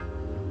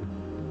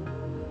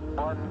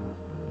One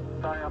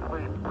giant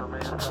leap for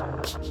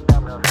mankind.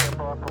 I'm going to step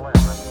off the land.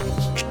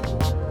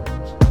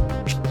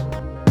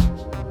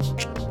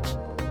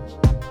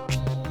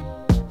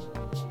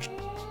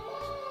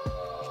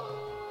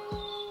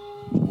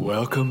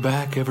 Welcome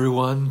back,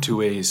 everyone,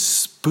 to a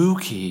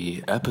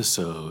spooky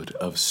episode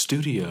of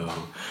Studio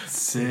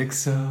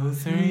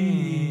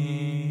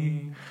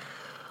 603.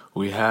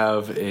 We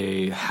have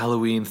a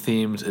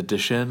Halloween-themed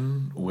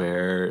edition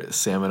where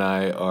Sam and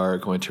I are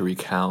going to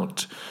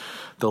recount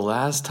the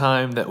last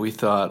time that we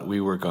thought we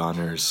were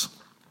goners.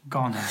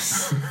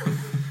 Goners.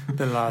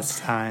 The last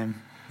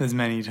time. There's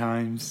many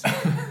times.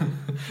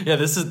 Yeah,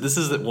 this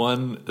is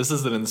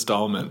an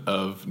installment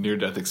of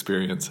near-death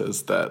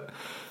experiences that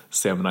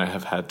Sam and I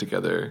have had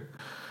together.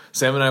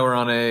 Sam and I were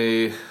on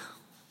a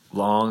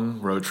long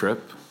road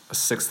trip, a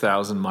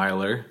 6,000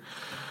 miler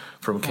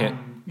from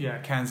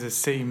Kansas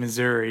City,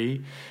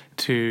 Missouri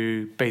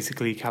to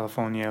basically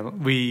California.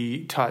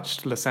 We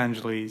touched Los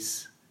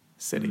Angeles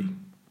City.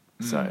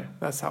 So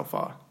that's how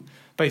far.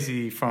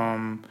 Basically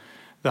from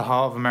the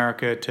heart of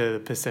America to the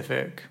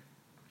Pacific.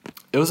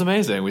 It was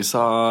amazing. We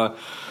saw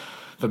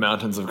the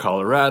mountains of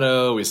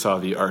Colorado. We saw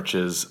the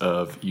arches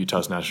of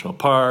Utah's National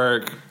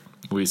Park.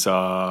 We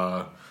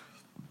saw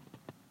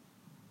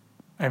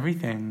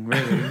everything,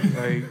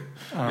 really.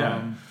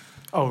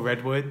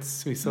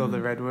 Redwoods. We saw the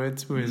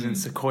redwoods. We was in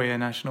Sequoia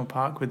National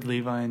Park with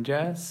Levi and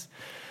Jess.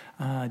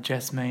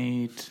 Jess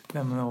made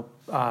them little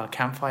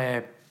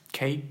campfire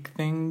cake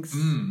things.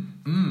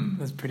 It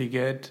was pretty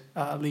good.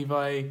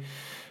 Levi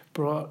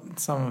brought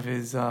some of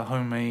his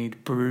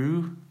homemade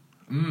brew.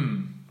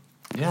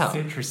 Yeah.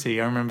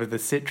 Citrusy. I remember the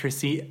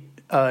citrusy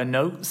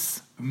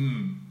notes.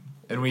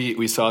 And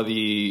we saw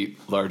the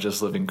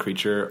largest living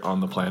creature on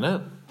the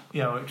planet.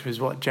 Yeah, which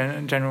was what,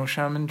 General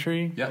Sherman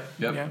tree? Yep.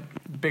 Yeah,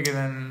 bigger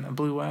than a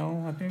blue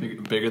whale, I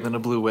think. Bigger than a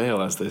blue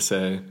whale, as they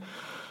say.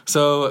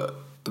 So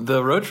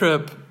the road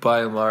trip, by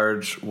and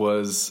large,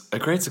 was a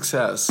great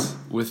success,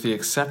 with the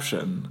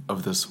exception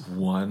of this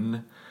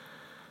one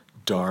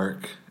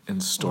dark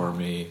and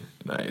stormy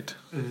night.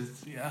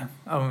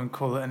 I wouldn't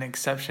call it an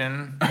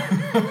exception.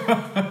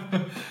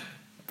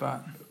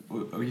 But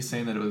are you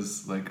saying that it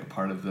was like a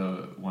part of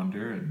the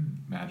wonder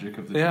and magic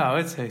of the trip? Yeah, I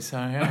would say so,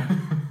 yeah.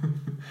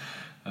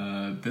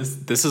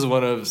 This is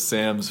one of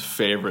Sam's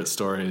favorite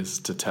stories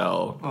to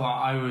tell. Well,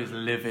 I was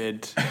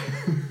livid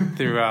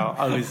throughout.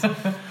 I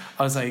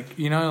was like,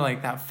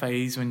 like that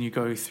phase when you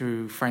go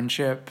through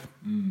friendship.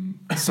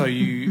 So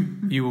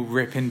you will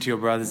rip into your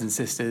brothers and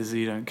sisters.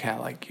 You don't care,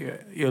 like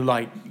you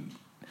light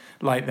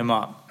them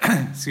up.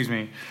 Excuse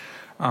me.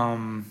 So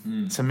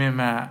me and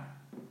Matt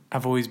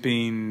have always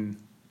been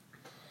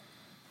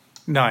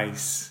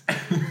nice,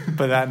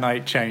 but that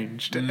night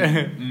changed.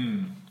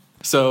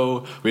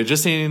 So we had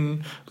just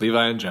seen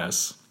Levi and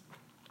Jess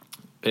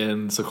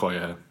in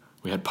Sequoia.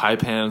 We had pie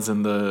pans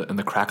in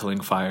the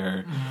crackling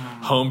fire,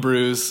 home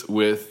brews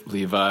with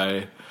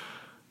Levi.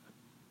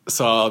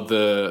 Saw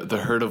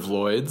the herd of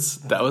Lloyds.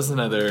 That was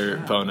another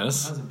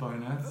bonus. That was a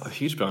bonus. A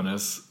huge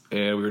bonus.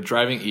 And we were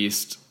driving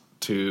east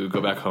to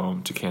go back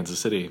home to Kansas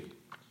City.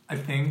 I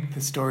think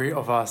the story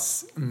of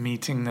us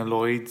meeting the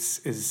Lloyds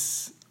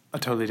is a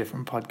totally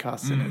different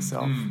podcast in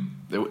itself.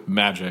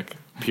 Magic.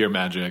 Pure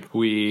magic.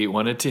 We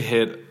wanted to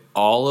hit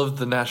all of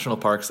the national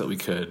parks that we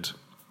could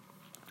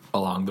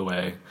along the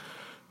way.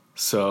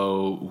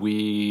 So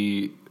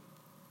we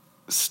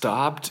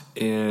stopped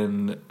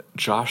in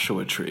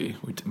Joshua Tree.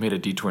 We made a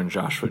detour in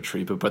Joshua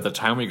Tree, but by the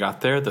time we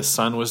got there, the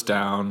sun was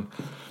down.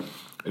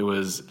 It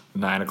was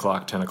 9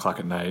 o'clock, 10 o'clock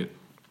at night.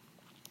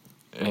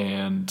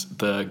 And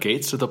the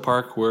gates to the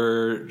park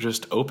were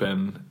just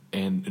open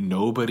and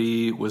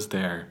nobody was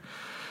there.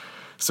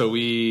 So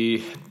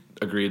we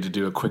agreed to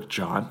do a quick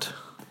drive.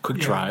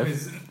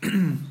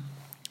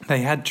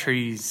 They had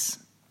trees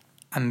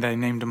and they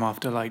named them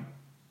after like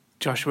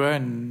Joshua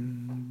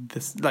and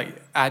this,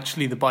 like,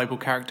 actually the Bible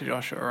character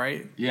Joshua,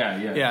 right?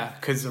 Yeah,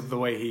 because of the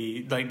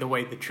way the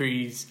way the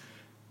trees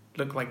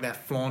look like they're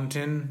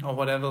flaunting or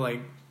whatever, like.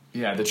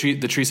 Yeah, the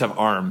trees have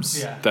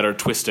arms that are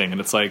twisting, and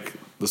it's like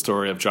the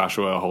story of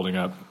Joshua holding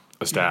up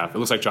a staff. It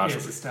looks like Joshua.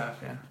 Yeah, it's a staff,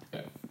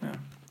 yeah.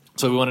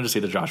 So we wanted to see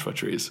the Joshua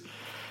trees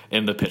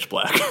in the pitch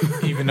black.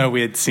 Even though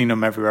we had seen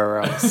them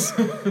everywhere else.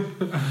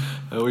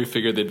 We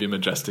figured they'd be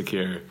majestic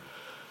here.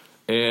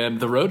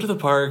 And the road to the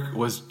park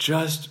was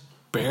just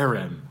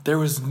barren. There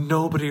was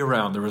nobody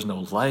around. There was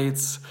no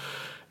lights.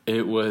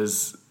 It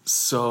was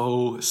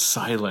so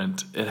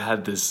silent. It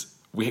had this...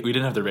 We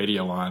didn't have the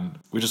radio on.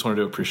 We just wanted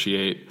to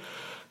appreciate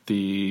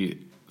the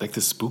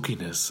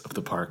spookiness of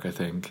the park, I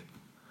think.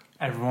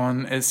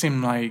 It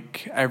seemed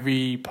like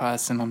every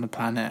person on the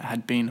planet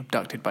had been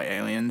abducted by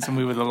aliens, and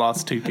we were the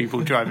last two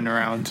people driving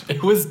around.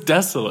 It was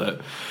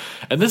desolate.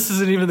 And this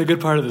isn't even the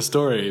good part of the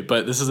story,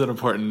 but this is an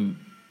important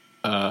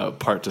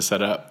part to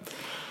set up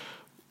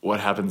what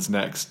happens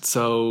next.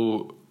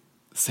 So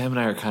Sam and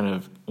I are kind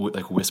of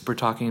like whisper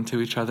talking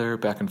to each other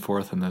back and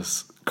forth in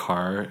this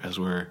car as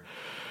we're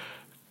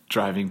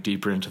driving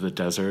deeper into the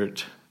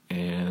desert,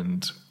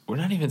 and we're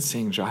not even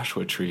seeing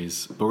Joshua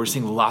trees, but we're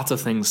seeing lots of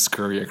things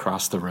scurry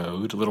across the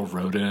road, little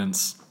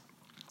rodents.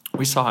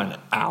 We saw an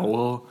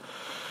owl.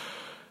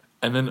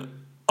 And then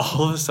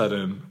all of a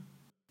sudden,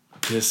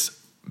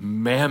 this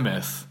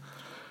mammoth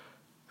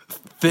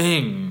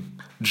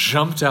thing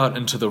jumped out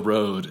into the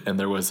road, and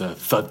there was a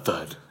thud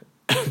thud.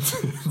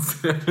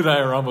 Sam and I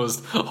are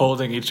almost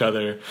holding each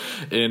other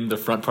in the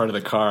front part of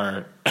the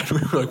car, and we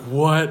were like,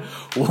 "What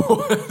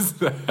was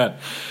that?"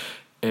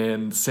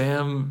 And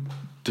Sam,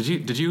 did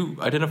you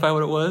identify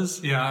what it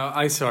was? Yeah,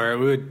 I saw it.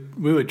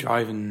 We were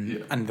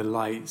driving, and the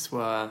lights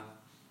were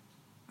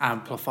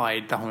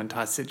amplified the whole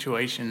entire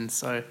situation.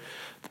 So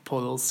the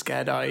poor little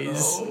scared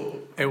eyes.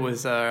 It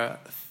was a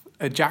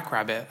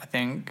jackrabbit, I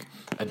think.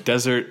 A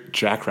desert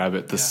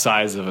jackrabbit the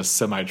size of a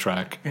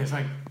semi-truck. It's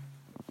like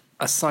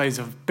a size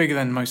of bigger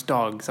than most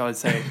dogs, I would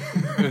say.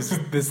 It was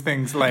this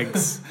thing's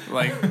legs,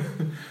 like,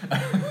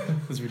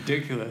 it was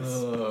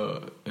ridiculous.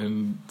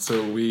 And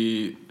so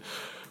we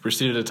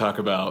proceeded to talk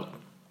about,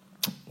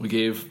 we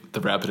gave the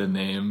rabbit a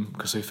name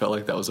because we felt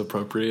like that was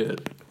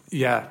appropriate.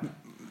 Yeah,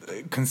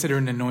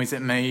 considering the noise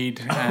it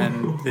made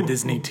and the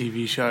Disney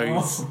TV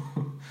shows,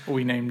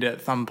 we named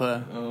it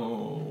Thumper.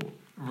 Oh,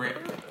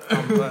 Rip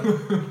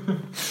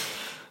Thumper.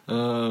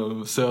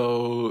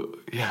 So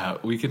yeah,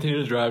 we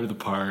continued to drive to the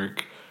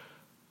park.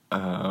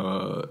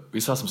 We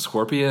saw some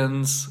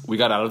scorpions. We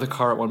got out of the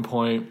car at one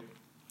point,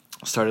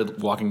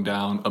 started walking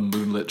down a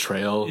moonlit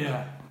trail.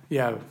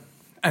 Yeah.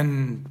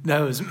 And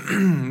there was,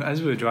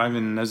 as we were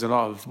driving, there's a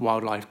lot of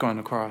wildlife going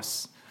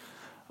across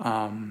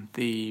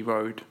the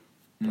road,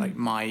 like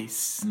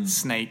mice,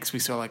 snakes. We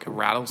saw like a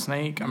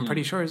rattlesnake. I'm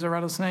pretty sure it was a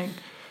rattlesnake.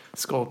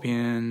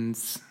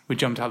 Scorpions. We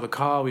jumped out of the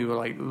car. We were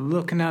like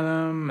looking at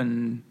them,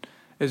 and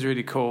it was a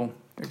really cool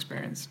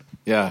experience.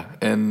 Yeah,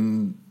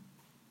 and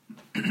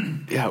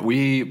yeah,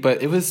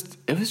 but it was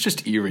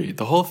just eerie.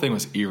 The whole thing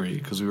was eerie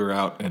because we were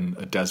out in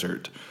a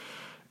desert,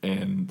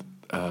 and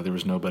there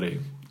was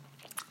nobody.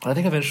 I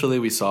think eventually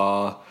we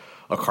saw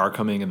a car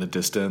coming in the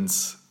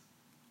distance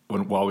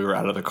while we were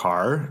out of the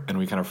car, and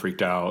we kind of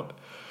freaked out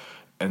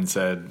and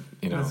said,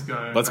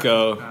 let's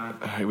go.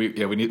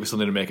 We still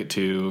need to make it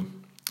to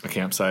a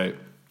campsite.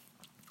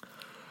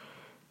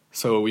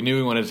 So we knew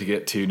we wanted to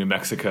get to New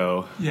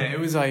Mexico. Yeah, it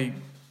was like,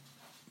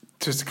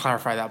 just to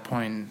clarify that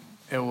point,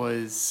 it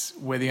was,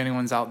 we're the only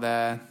ones out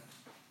there.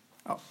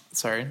 Oh,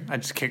 sorry, I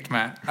just kicked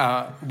Matt.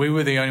 We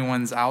were the only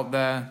ones out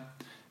there.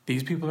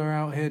 These people are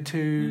out here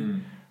too.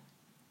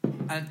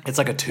 And it's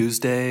like a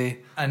Tuesday.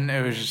 And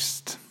it was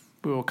just,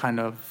 we were kind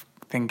of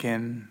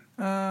thinking,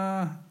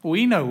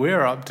 we know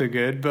we're up to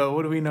good, but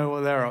what do we know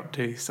what they're up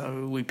to?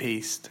 So we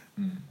pieced.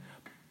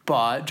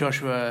 But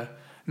Joshua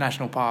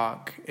National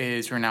Park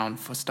is renowned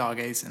for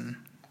stargazing.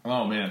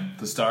 Oh man,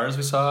 the stars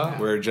we saw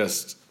were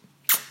just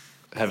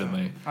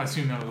heavenly. I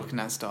assume they were looking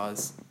at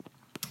stars.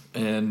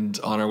 And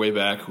on our way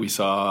back, we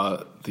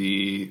saw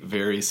the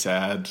very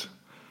sad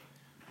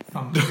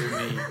Thumper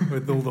me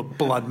with all the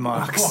blood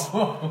marks.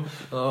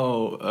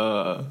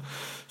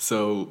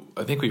 So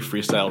I think we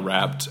freestyle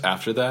rapped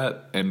after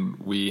that, and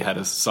we had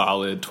a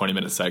solid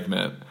 20-minute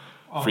segment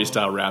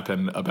freestyle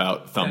rapping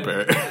about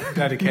Thumper.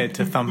 Dedicated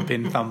to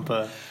thumping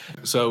Thumper.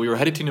 So we were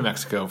headed to New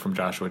Mexico from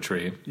Joshua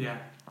Tree. Yeah.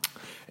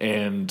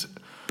 And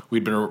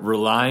we'd been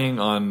relying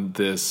on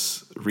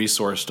this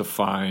resource to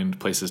find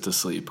places to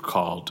sleep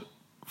called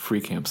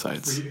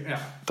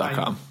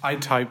freecampsites.com. I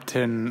typed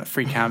in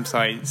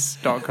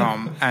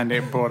freecampsites.com and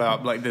it brought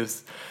up like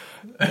this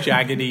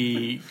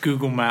jaggedy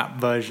Google Map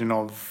version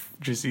of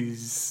just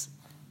these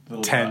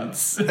little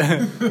tents.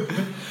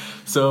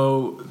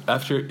 So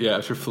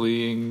after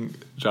fleeing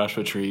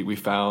Joshua Tree,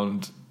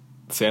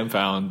 Sam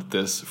found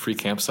this free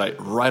campsite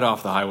right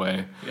off the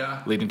highway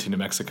leading to New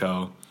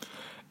Mexico.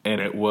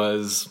 And it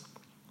was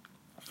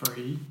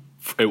free.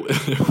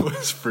 It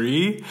was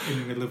free. In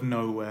the middle of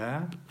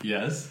nowhere.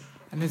 Yes.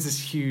 And there's this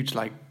huge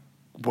like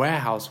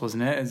warehouse,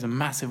 wasn't it? It's a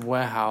massive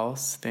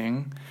warehouse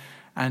thing.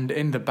 And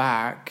in the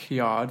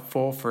backyard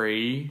for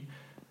free,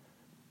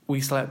 we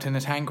slept in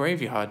a tank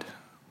graveyard.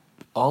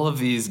 All of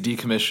these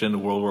decommissioned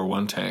World War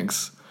I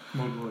tanks.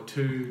 World War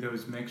II, there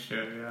was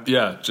mixture,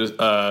 Yeah, just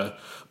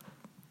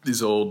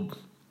these old,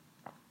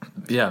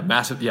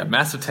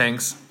 massive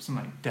tanks. Some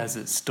like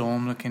Desert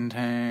Storm looking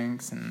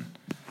tanks and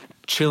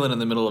chilling in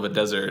the middle of a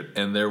desert,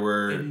 and there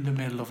were in the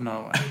middle of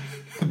nowhere.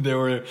 There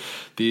were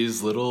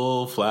these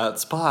little flat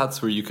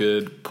spots where you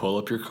could pull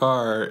up your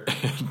car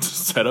and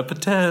set up a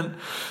tent.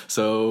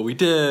 So we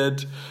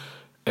did,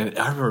 and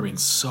I remember being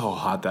so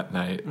hot that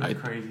night. It was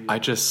crazy. I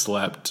just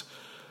slept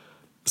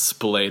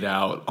splayed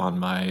out on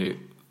my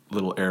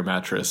little air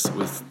mattress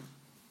with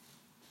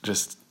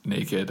just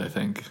naked. I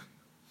think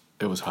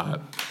it was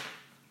hot.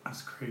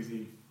 That's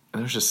crazy. And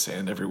there was just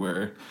sand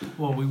everywhere.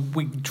 Well,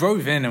 we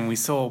drove in and we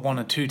saw one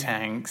or two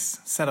tanks,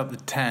 set up the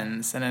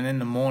tents, and then in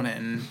the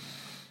morning,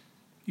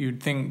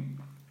 you'd think,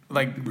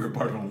 like... We were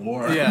part of a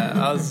war. Yeah,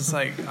 I was just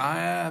like,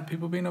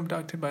 people being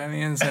abducted by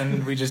aliens,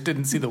 and we just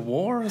didn't see the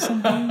war or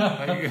something?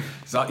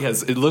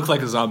 Yes, it looked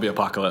like a zombie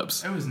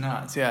apocalypse. It was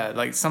nuts, yeah.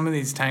 Like, some of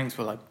these tanks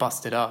were, like,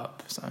 busted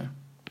up, so...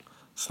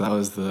 So that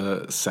was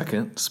the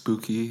second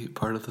spooky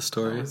part of the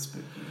story. That was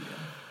spooky,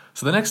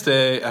 So the next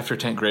day, after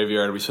Tent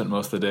Graveyard, we spent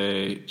most of the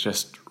day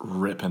just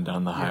ripping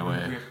down the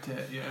highway. We ripped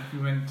it, yeah. We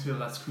went to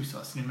Las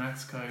Cruces, New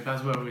Mexico.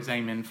 That's where we was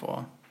aiming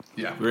for.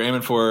 Yeah, we were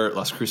aiming for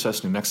Las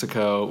Cruces, New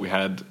Mexico. We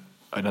had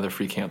another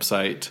free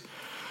campsite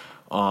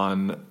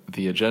on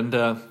the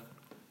agenda.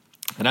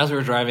 And as we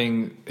were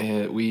driving,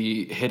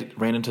 we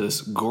ran into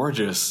this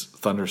gorgeous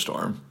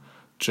thunderstorm.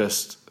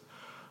 Just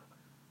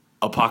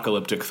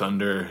apocalyptic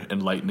thunder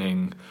and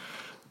lightning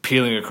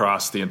peeling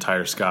across the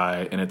entire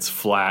sky, and it's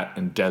flat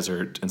and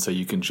desert, and so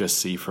you can just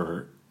see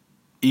for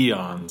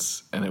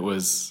eons, and it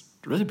was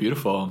really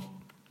beautiful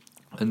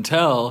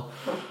until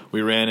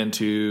we ran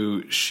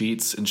into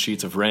sheets and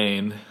sheets of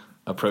rain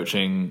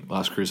approaching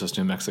Las Cruces,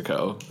 New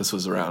Mexico. This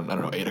was around,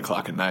 8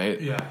 o'clock at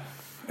night. Yeah.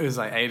 It was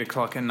like 8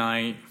 o'clock at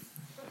night.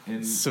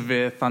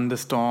 Severe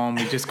thunderstorm.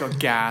 We just got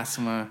gas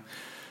and we're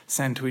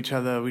saying to each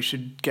other we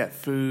should get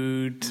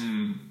food.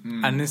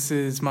 And this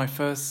is my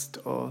first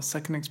or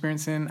second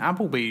experience in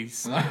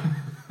Applebee's.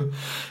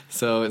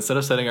 So instead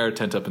of setting our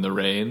tent up in the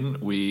rain,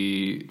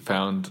 we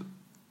found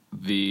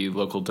the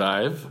local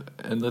dive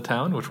in the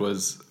town, which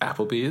was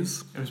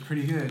Applebee's. It was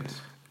pretty good.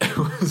 It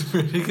was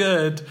pretty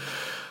good.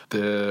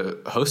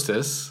 The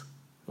hostess,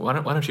 why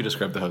don't you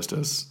describe the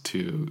hostess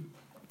to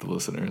the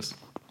listeners?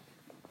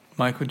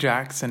 Michael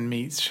Jackson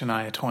meets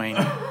Shania Twain.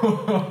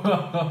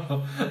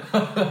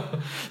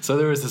 So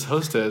there was this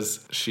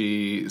hostess.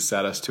 She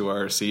sat us to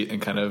our seat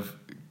and kind of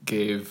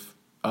gave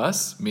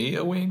me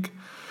a wink.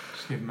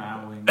 Just give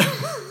Matt a wink.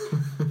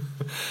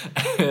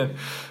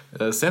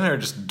 And Sam and I are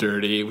just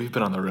dirty. We've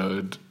been on the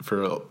road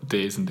for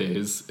days and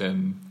days,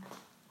 and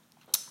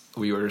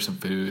we order some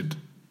food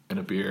and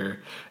a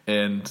beer,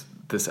 and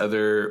this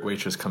other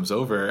waitress comes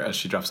over as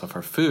she drops off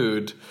our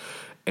food,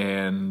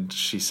 and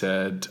she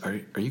said,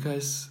 "Are you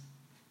guys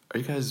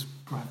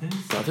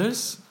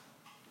brothers?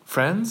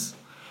 Friends?"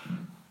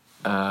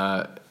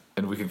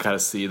 And we can kind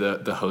of see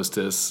the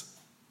hostess,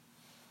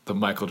 the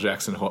Michael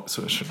Jackson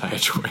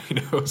Shania Twain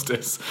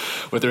hostess,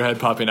 with her head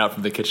popping out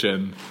from the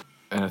kitchen.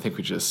 And I think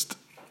we just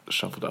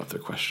shuffled off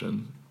their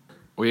question.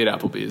 We ate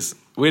Applebee's.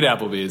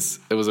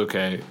 It was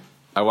okay.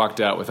 I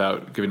walked out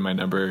without giving my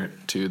number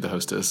to the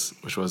hostess,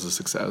 which was a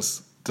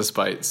success,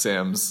 despite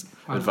Sam's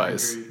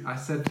advice. I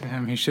said to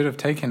him he should have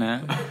taken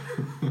it.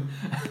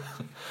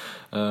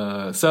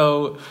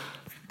 So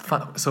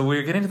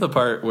we're getting to the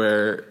part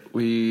where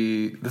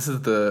this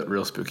is the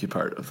real spooky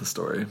part of the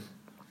story.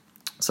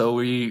 So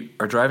we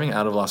are driving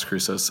out of Las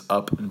Cruces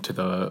up into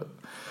the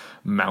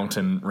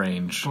mountain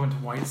range. Going to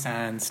White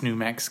Sands, New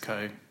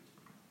Mexico.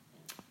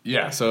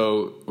 Yeah,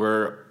 so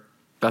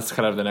that's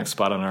kind of the next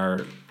spot on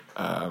our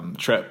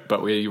trip,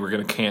 but we were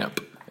going to camp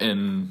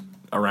in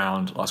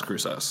around Las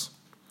Cruces.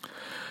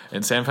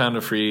 And Sam found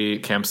a free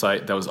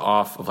campsite that was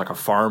off of like a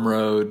farm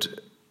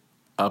road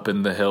up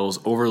in the hills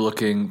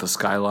overlooking the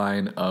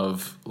skyline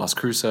of Las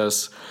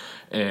Cruces,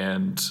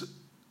 and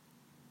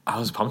I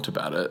was pumped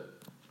about it.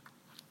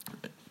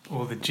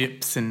 All the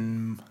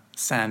gypsum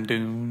sand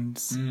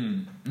dunes.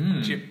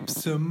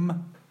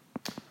 Gypsum.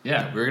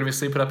 Yeah, we were going to be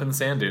sleeping up in the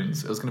sand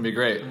dunes. It was going to be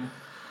great.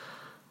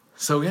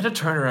 So we had to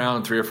turn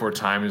around 3 or 4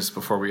 times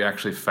before we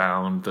actually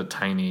found the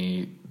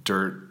tiny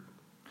dirt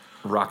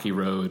rocky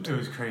road. It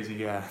was crazy,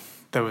 yeah.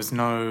 There was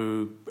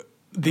no...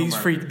 These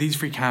free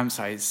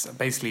campsites are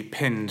basically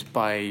pinned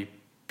by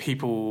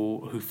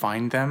people who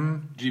find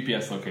them.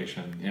 GPS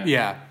location, yeah.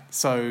 Yeah,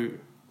 so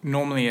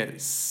normally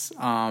it's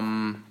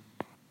land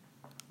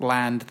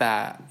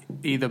that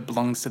either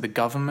belongs to the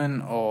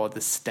government or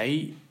the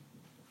state.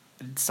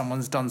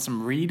 Someone's done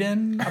some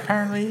reading,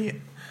 apparently,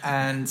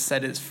 and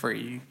said it's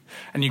free.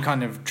 And you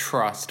kind of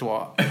trust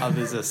what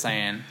others are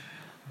saying.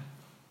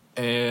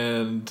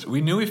 And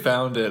we knew we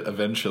found it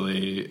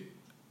eventually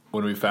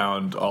when we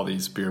found all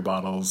these beer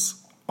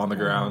bottles on the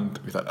ground.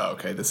 We thought, oh,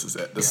 okay, this is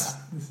it.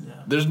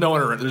 There's no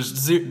one around.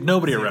 There's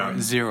nobody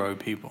around. 0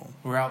 people.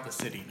 We're out the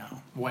city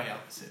now. Way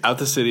out the city. Out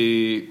the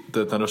city,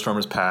 the thunderstorm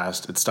has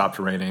passed. It stopped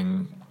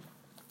raining.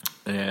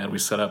 And we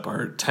set up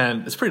our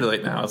tent. It's pretty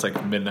late now. It's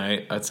like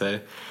midnight, I'd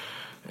say.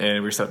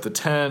 And we set up the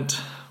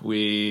tent.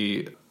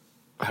 We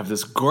have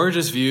this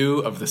gorgeous view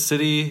of the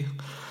city.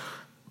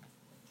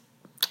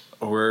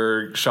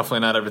 We're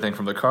shuffling out everything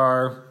from the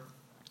car,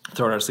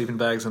 throwing our sleeping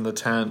bags in the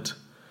tent.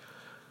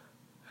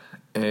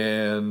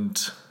 And...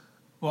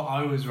 Well,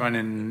 I was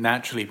running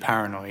naturally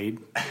paranoid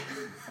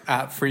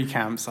at free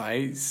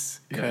campsites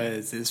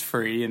because it's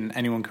free and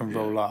anyone can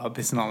roll up.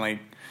 It's not like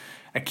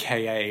a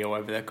KA or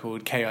whatever they're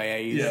called.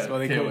 KIAs. Yeah, what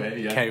they KOA, call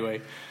yeah. KOA.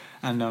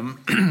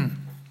 And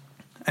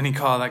any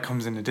car that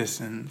comes in the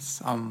distance,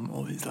 I'm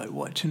always like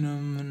watching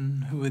them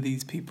and who are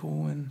these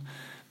people and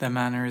their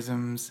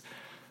mannerisms.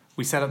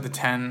 We set up the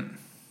tent.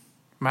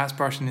 Matt's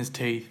brushing his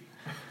teeth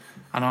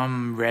and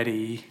I'm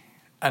ready.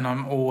 And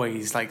I'm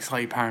always like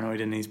slightly paranoid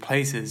in these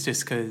places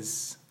just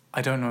because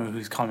I don't know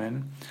who's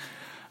coming.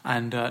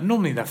 And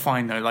normally they're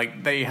fine though.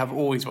 Like they have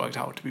always worked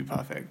out to be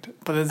perfect.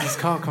 But there's this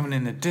car coming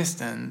in the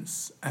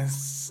distance, and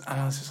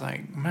I was just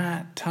like,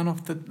 Matt, turn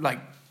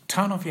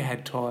off your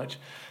head torch,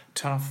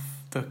 turn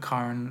off the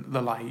car and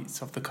the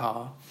lights of the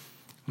car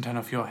and turn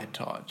off your head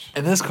torch.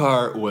 And this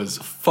car was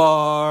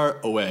far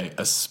away,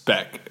 a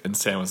speck. And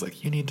Sam was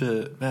like, "You need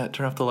to, Matt,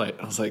 turn off the light."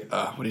 I was like,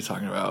 "What are you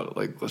talking about?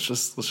 Like, let's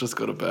just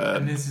go to And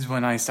bed." this is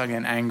when I start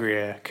getting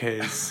angrier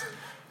because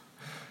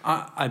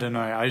I don't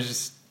know. I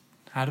just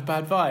had a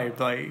bad vibe.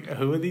 Like,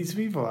 who are these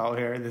people out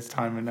here at this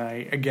time of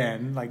night?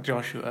 Again, like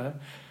Joshua.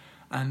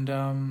 And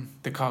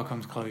the car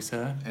comes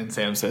closer. And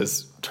Sam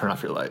says, "Turn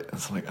off your light."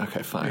 And so I'm like,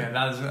 "Okay, fine."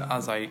 Yeah, I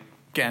was like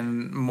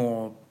getting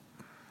more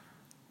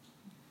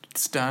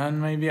stern,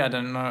 maybe. I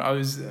don't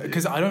know.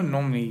 Because I don't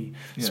normally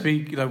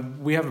speak. Like,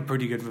 we have a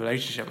pretty good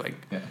relationship. Like,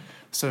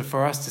 so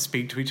for us to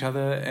speak to each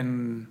other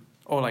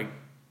or like,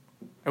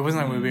 it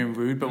wasn't like we were being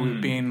rude, but we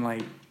were being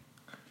like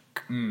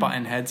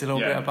butting heads a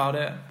little bit about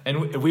it.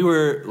 And we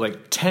were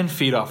like 10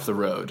 feet off the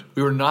road.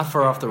 We were not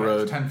far off the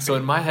road. 10 feet. So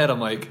in my head,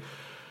 I'm like,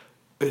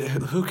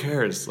 who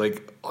cares?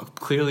 Like,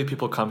 clearly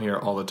people come here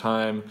all the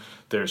time.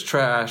 There's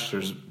trash.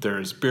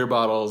 There's beer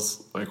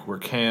bottles. Like, we're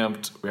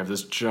camped. We have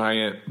this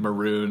giant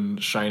maroon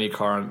shiny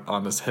car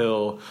on this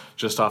hill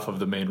just off of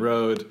the main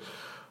road.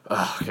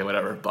 Okay,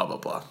 whatever. Blah, blah,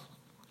 blah.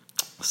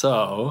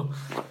 So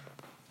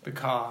The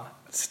car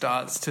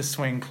starts to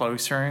swing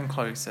closer and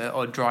closer,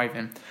 or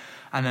driving,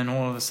 and then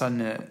all of a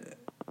sudden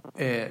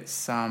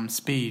its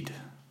speed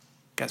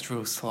gets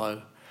real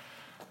slow,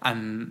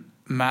 and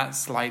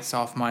Matt's lights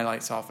off, my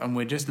lights off, and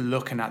we're just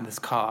looking at this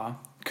car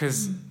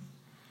because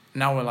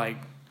now we're like,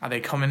 are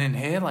they coming in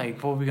here?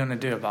 Like, what are we gonna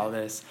do about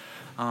this?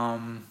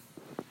 And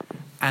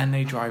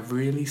they drive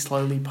really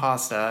slowly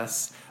past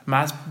us.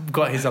 Matt's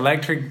got his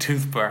electric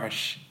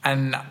toothbrush,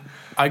 and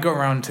I go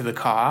around to the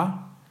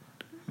car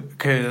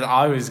because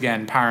I was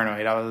getting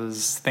paranoid. I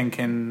was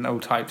thinking all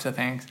types of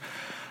things.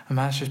 And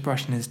Matt's just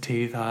brushing his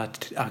teeth, our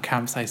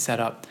campsite set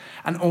up,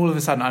 and all of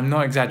a sudden, I'm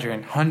not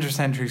exaggerating,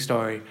 100% true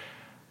story,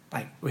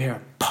 like, we hear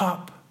a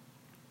pop.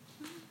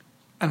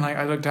 And, like,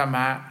 I looked at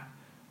Matt,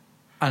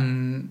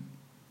 and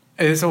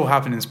this all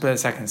happened in split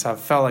seconds, so it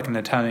felt like an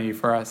eternity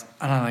for us.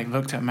 And I, like,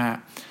 looked at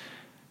Matt,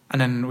 and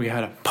then we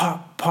heard a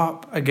pop,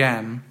 pop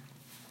again.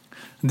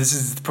 And this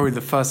is probably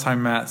the first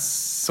time Matt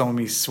saw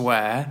me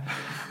swear.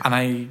 And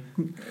I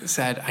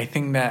said, I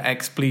think they're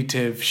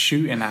expletive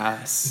shooting at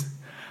us.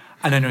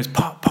 And then it was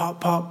pop, pop,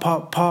 pop,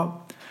 pop,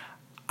 pop.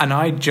 And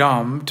I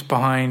jumped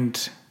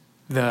behind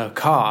the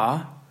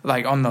car,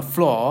 like on the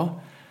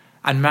floor,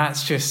 and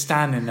Matt's just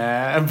standing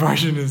there and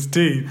brushing his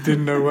teeth,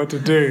 didn't know what to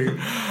do.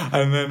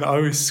 And then I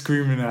was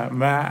screaming at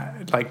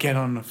Matt, like, get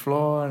on the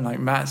floor, and like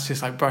Matt's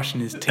just like brushing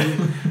his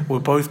teeth. We're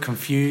both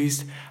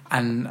confused,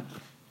 and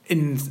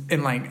in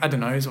like, I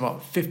don't know, it was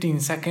about 15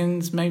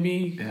 seconds,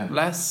 maybe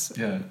less.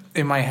 Yeah.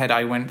 In my head,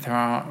 I went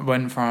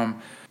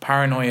from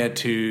paranoia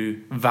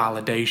to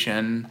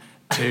validation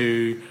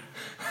to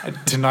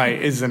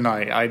tonight is the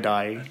night I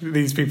die.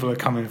 These people are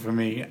coming for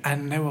me.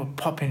 And they were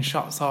popping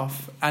shots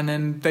off, and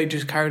then they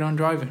just carried on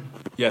driving.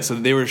 Yeah, so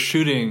they were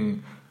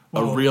shooting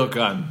a real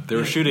gun. They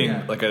were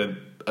shooting like a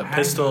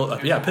pistol.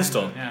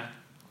 Pistol. Yeah.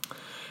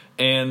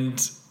 And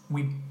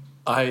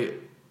sorry,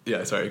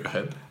 go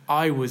ahead.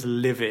 I was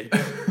livid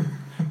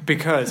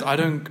because I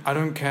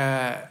don't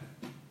care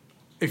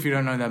if you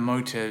don't know their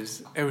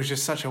motives. It was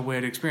just such a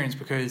weird experience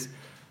because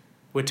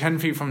we're 10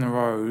 feet from the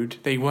road.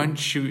 They weren't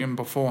shooting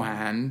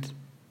beforehand.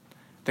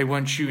 They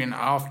weren't shooting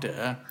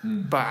after.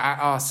 But at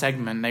our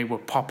segment, they were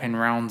popping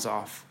rounds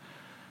off.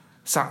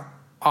 So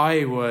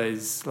I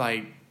was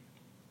like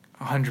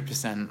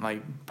 100%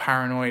 like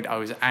paranoid. I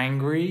was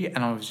angry,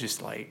 and I was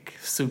just like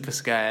super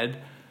scared.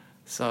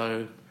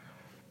 So...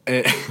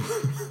 and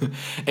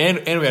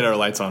we had our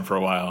lights on for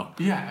a while.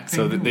 Yeah.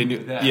 So they knew.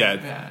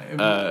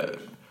 It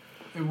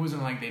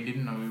wasn't like they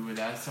didn't know we were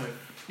there. So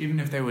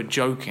even if they were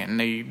joking,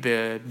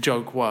 the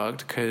joke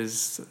worked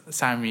because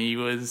Sammy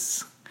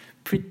was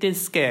pretty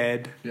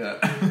scared. Yeah.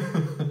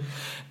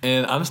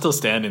 And I'm still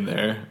standing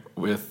there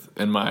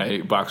in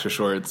my boxer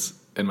shorts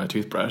and my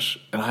toothbrush,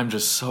 and I'm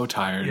just so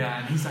tired. Yeah,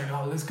 and he's like,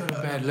 "Oh, let's go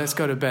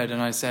to bed."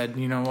 And I said,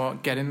 "You know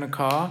what? Get in the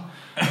car.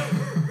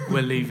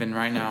 We're leaving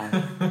right now."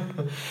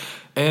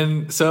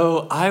 And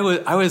so I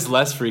was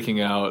less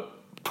freaking out,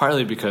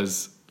 partly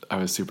because I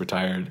was super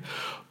tired,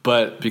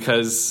 but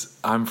because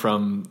I'm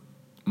from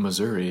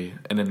Missouri,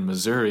 and in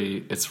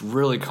Missouri, it's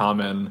really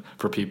common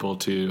for people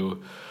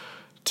to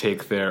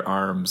take their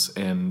arms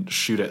and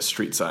shoot at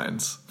street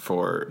signs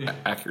for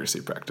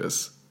accuracy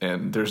practice.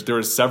 And there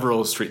were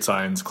several street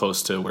signs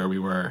close to where we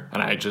were,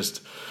 and I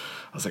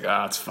was like,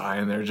 it's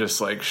fine. They're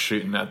just like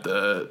shooting at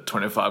the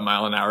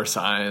 25-mile-an-hour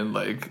sign,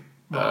 like.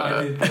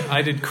 Well,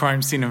 I did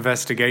crime scene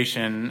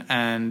investigation,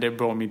 and it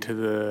brought me to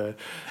the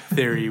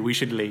theory we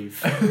should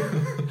leave.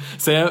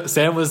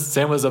 Sam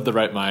was of the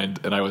right mind,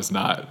 and I was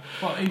not.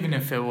 Well, even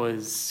if it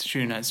was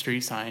shooting at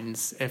street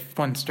signs, if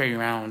one stray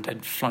round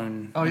had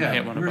flown, and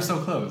hit one we were of so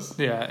us. close.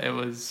 Yeah, it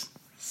was.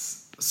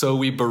 So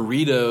we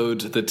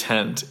burritoed the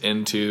tent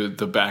into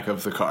the back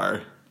of the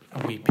car.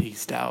 And we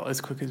pieced out as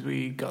quick as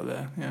we got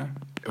there. Yeah,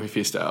 we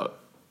pieced out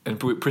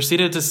and we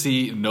proceeded to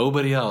see no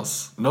one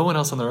else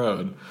on the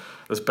road.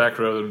 This back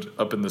road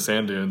up in the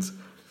sand dunes.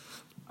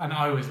 And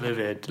I was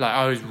livid. Like,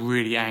 I was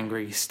really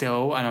angry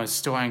still, and I was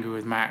still angry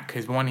with Matt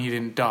because, one, he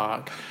didn't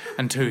dark,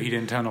 and two, he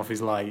didn't turn off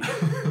his light.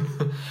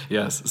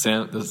 Yes,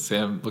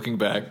 Sam. Looking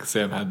back,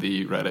 Sam had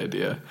the right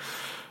idea,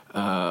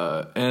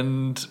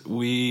 and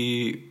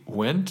we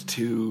went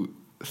to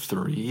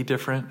 3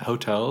 different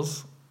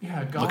hotels.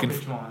 Yeah,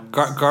 garbage ones.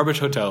 Garbage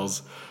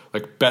hotels,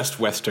 like Best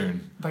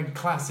Western, like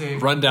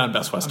classic rundown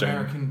Best Western,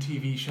 American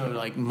TV show,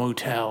 like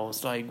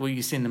motels, like what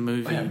you see in the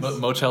movies. Yeah,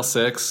 Motel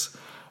 6.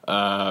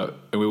 And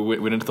we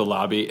went into the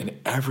lobby, and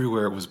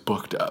everywhere was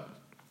booked up.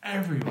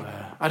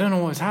 Everywhere. I don't know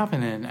what was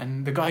happening.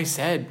 And the guy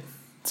said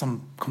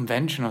some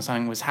convention or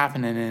something was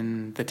happening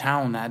in the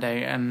town that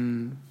day.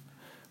 And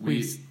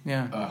we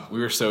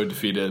were so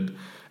defeated.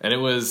 And it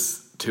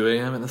was 2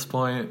 a.m. at this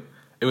point.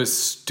 It was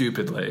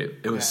stupid late.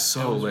 It was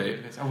so late.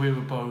 And we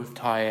were both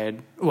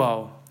tired.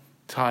 Well,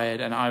 tired,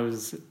 and I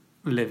was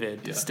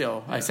livid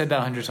still. I said that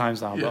 100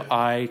 times now, but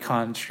I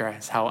can't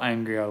stress how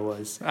angry I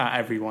was at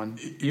everyone.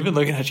 Even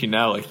looking at you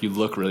now, like, you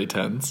look really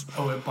tense.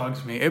 Oh, it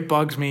bugs me. It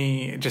bugs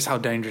me just how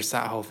dangerous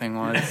that whole thing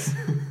was.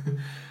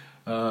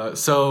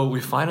 So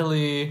we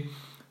finally,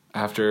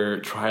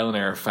 after trial and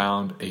error,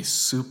 found a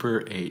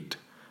Super 8.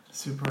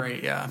 Super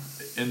 8, yeah.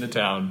 In the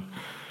town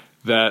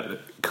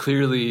that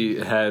clearly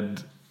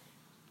had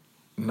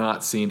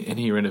not seen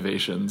any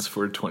renovations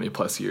for 20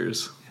 plus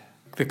years.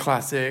 The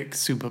classic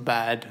super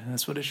bad.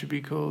 That's what it should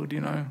be called, you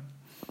know.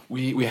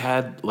 We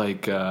had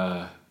like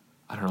I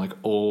don't know, like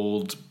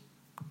old,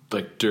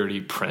 like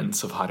dirty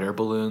prints of hot air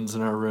balloons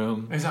in our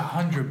room. It's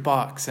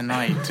 $100 a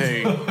night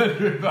too,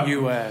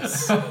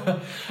 US.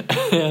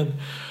 And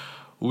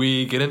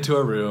we get into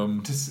our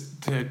room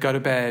to go to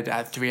bed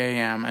at 3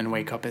 a.m. and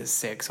wake up at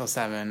 6 or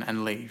 7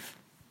 and leave.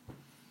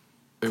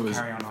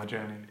 Carry on our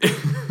journey.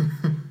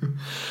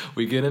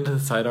 We get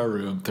inside our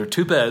room. There are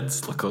 2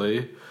 beds,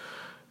 luckily.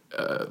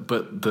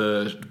 But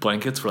the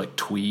blankets were like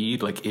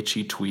tweed, like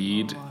itchy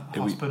tweed.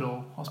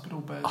 Hospital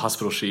beds.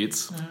 Hospital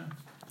sheets. Yeah.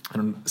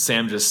 And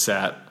Sam just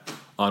sat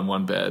on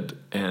one bed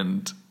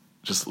and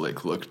just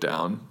like looked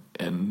down,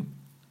 and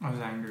I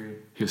was angry.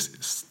 He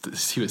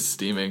was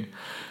steaming.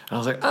 And I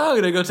was like, oh,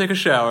 I'm going to go take a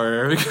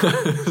shower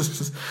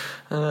because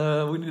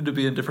we need to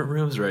be in different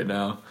rooms right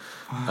now.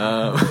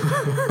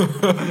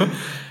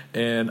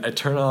 And I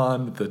turn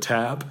on the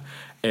tap.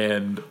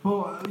 And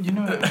well, you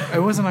know, it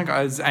wasn't like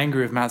I was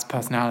angry with Matt's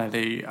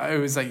personality.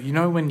 It was like, you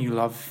know, when you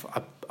love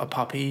a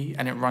puppy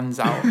and it runs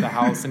out of the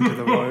house into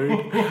the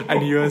road,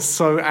 and you are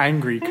so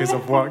angry because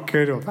of what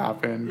could have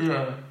happened.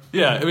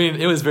 Yeah. I mean,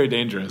 it was very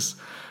dangerous.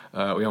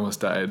 We almost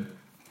died,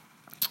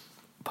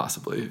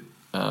 possibly.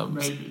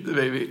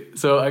 Maybe.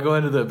 So I go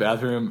into the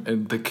bathroom,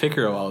 and the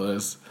kicker of all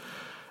this,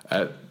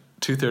 at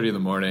 2:30 in the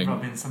morning,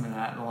 rubbing some of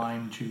that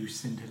lime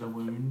juice into the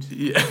wound.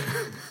 Yeah.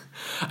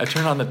 I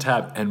turned on the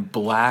tap, and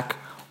black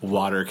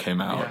water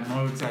came out. Yeah,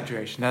 no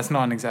exaggeration. That's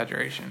not an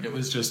exaggeration. It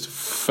was just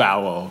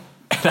foul.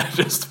 And I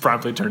just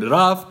promptly turned it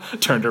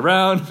off, turned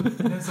around.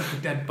 There's like a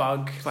dead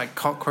bug, like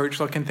cockroach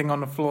looking thing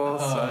on the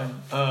floor.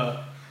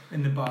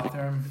 In the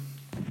bathroom.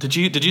 Did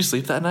you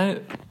sleep that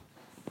night?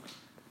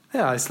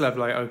 Yeah, I slept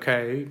like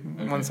okay.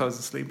 Once I was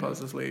asleep,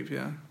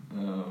 yeah.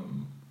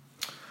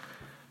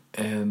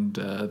 And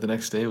the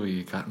next day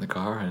we got in the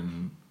car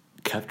and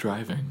kept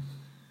driving.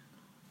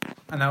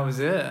 And that was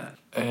it.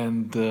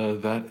 And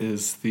that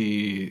is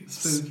the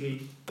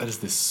spooky. That is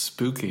the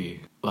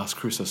spooky Las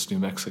Cruces, New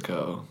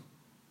Mexico.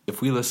 If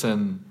we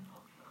listen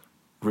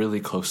really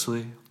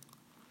closely,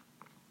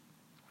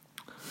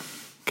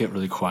 get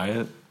really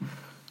quiet,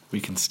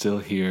 we can still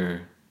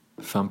hear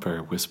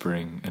Thumper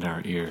whispering in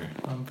our ear.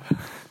 I'm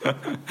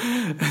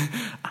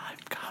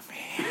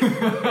coming.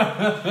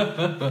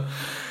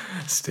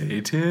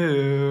 Stay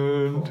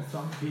tuned. Oh,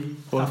 Thumpy.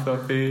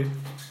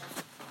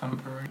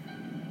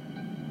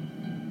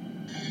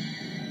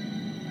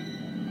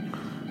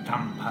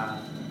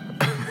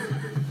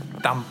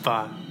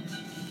 Thumper.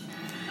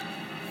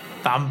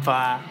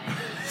 Thumper.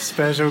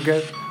 Special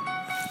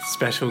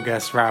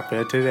guest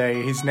rapper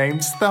today. His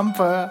name's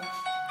Thumper.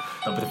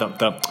 Thump, thump,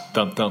 thump,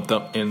 thump, thump,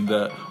 thump in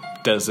the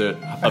desert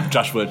of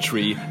Joshua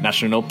Tree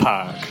National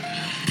Park.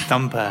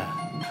 Thumper,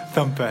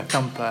 thumper,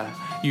 thumper.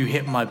 You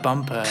hit my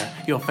bumper.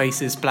 Your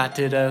face is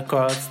splattered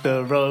across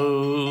the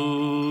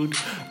road.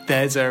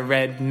 There's a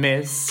red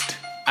mist,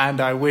 and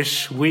I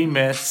wish we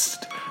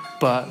missed.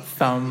 But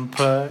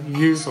Thumper,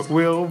 you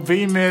will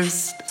be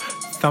missed.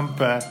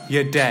 Thumper,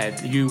 you're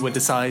dead. You were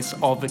the size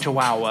of a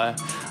chihuahua.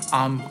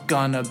 I'm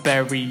gonna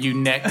bury you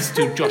next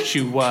to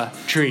Joshua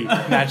Tree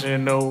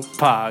National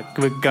Park.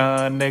 We're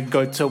gonna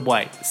go to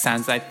White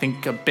Sands. I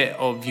think a bit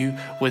of you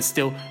was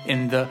still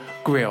in the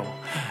grill.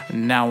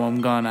 Now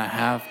I'm gonna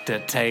have to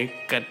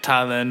take a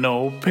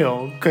Tylenol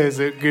pill, 'cause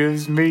it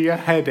gives me a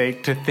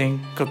headache to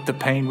think of the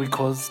pain we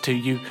caused to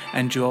you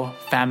and your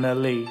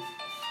family.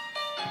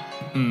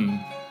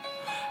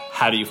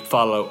 How do you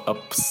follow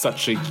up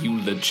such a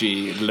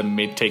eulogy? Let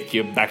me take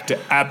you back to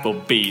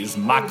Applebee's,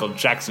 Michael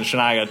Jackson,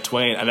 Shania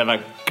Twain. I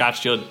never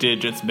got your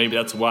digits. Maybe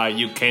that's why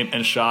you came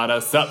and shot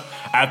us up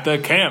at the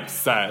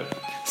campsite.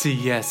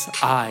 Yes,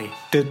 I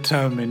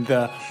determined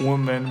the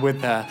woman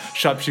with a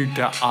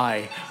sharpshooter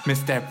eye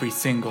missed every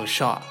single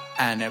shot,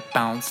 and it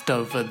bounced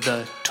over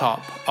the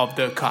top of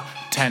the car.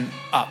 10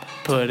 up,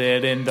 put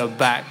it in the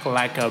back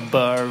like a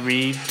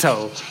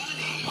burrito.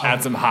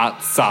 Add some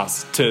hot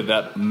sauce to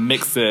that,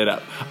 mix it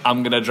up.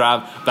 I'm gonna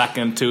drive back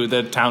into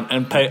the town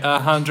and pay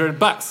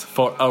 $100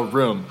 for a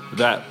room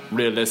that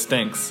really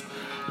stinks.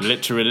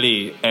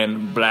 Literally,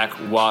 and black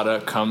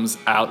water comes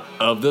out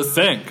of the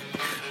sink.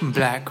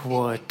 Black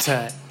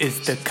water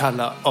is the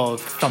color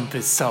of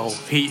Thump's soul.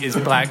 He is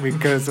black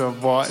because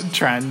of what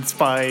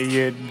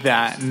transpired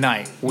that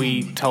night.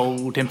 We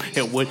told him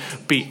it would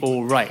be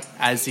alright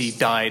as he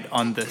died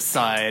on the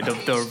side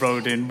of the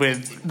road and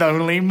with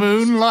only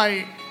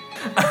moonlight.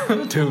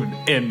 Tune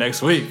in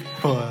next week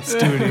For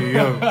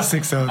Studio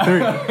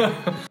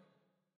 603.